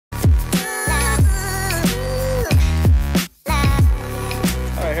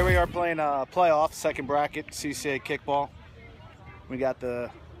are playing a playoff, second bracket, CCA Kickball. We got the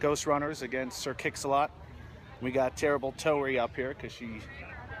Ghost Runners against Sir Kix-A-Lot. We got Terrible Tory up here because she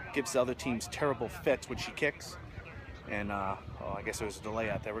gives the other teams terrible fits when she kicks. And oh, I guess there was a delay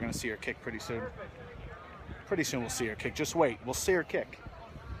out there. We're going to see her kick pretty soon. Pretty soon we'll see her kick. Just wait. We'll see her kick.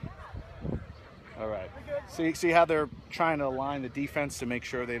 All right. See how they're trying to align the defense to make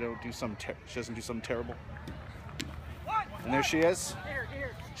sure they don't do something. She doesn't do something terrible. And there she is.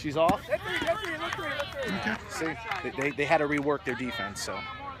 She's off. Okay. See, they had to rework their defense, so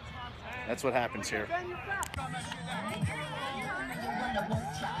that's what happens here.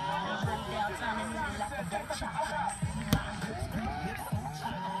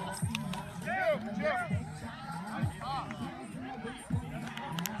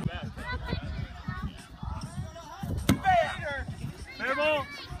 Fair ball.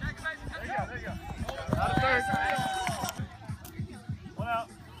 There you go. Out of third. One out.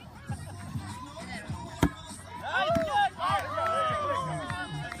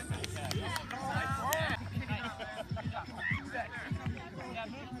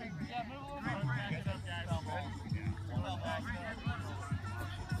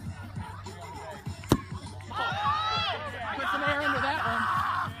 Put some air into that one.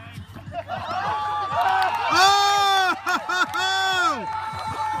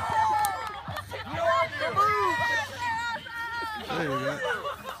 There you go.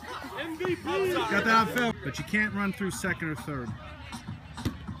 MVP. Got that on film, but you can't run through second or third.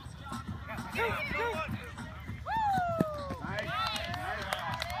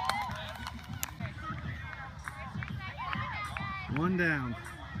 One down.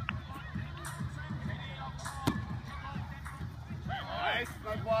 Nice.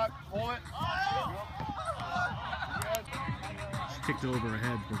 Good block. Pull it. She kicked over her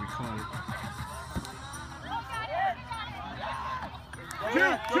head, but we caught it.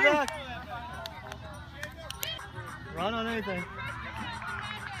 Go back. Run on anything.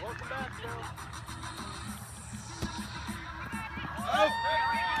 Welcome back, Joe. Oh!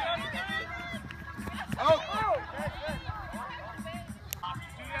 Oh!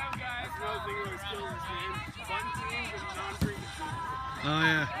 Oh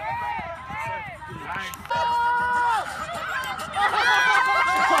yeah.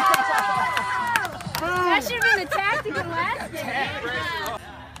 That should have been the tactic in last game.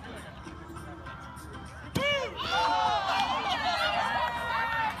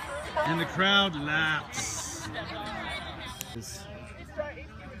 And the crowd laughs.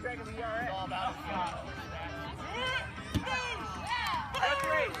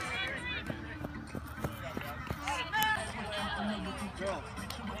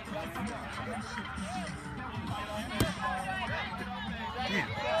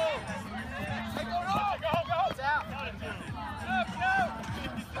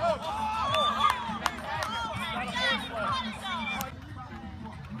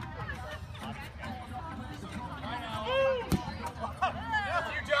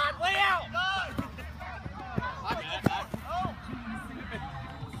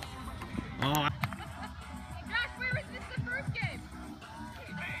 Oh. Josh, where was this the first game?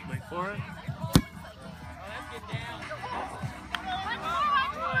 Wait for it.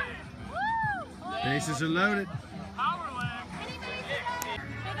 Bases are loaded. Hey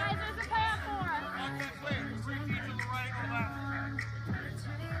guys, there's a pass for us.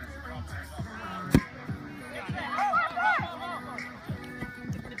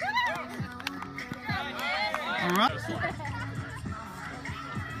 All right.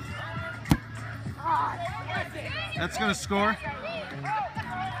 That's gonna score.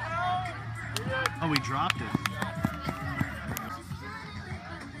 Oh, we dropped it.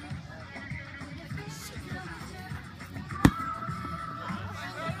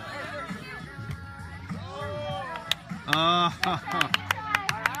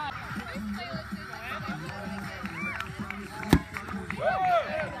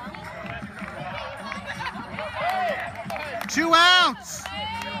 Two outs.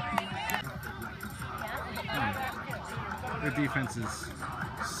 Their defense is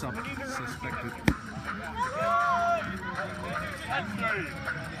suspected.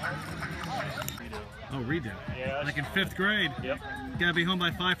 Oh, redo. Yeah. Like in 5th grade. Yep. Gotta be home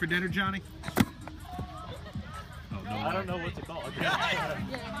by 5 for dinner, Johnny? Oh, no. I don't know what to call it.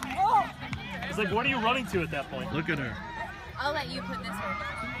 It's like, what are you running to at that point? Look at her. I'll let you put this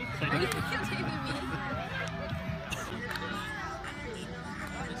one. Are you taping me?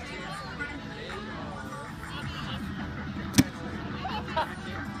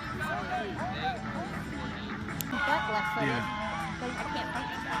 Yeah. I can't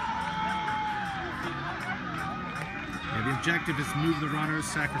focus. Yeah, objective is move the runners,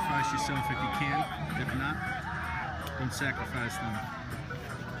 sacrifice yourself if you can. If not, don't sacrifice them.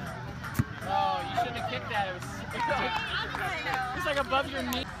 Oh, you shouldn't have kicked that. It was like above your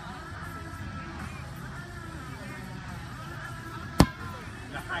knee.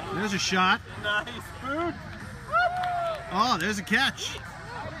 There's a shot. Nice, food. Oh, there's a catch. Is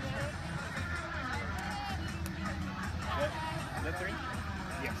that 3?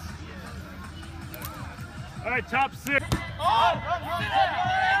 Yes. All right, top 6.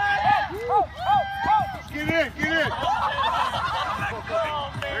 Get in, get in. There you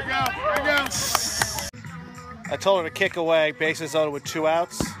go, there you go. I told her to kick away, bases loaded with 2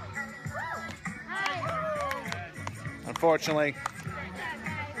 outs. Unfortunately,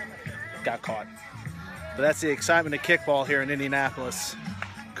 got caught. But that's the excitement of kickball here in Indianapolis,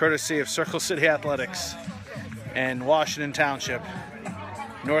 courtesy of Circle City Athletics and Washington Township,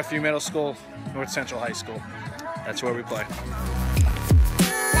 Northview Middle School, North Central High School. That's where we play.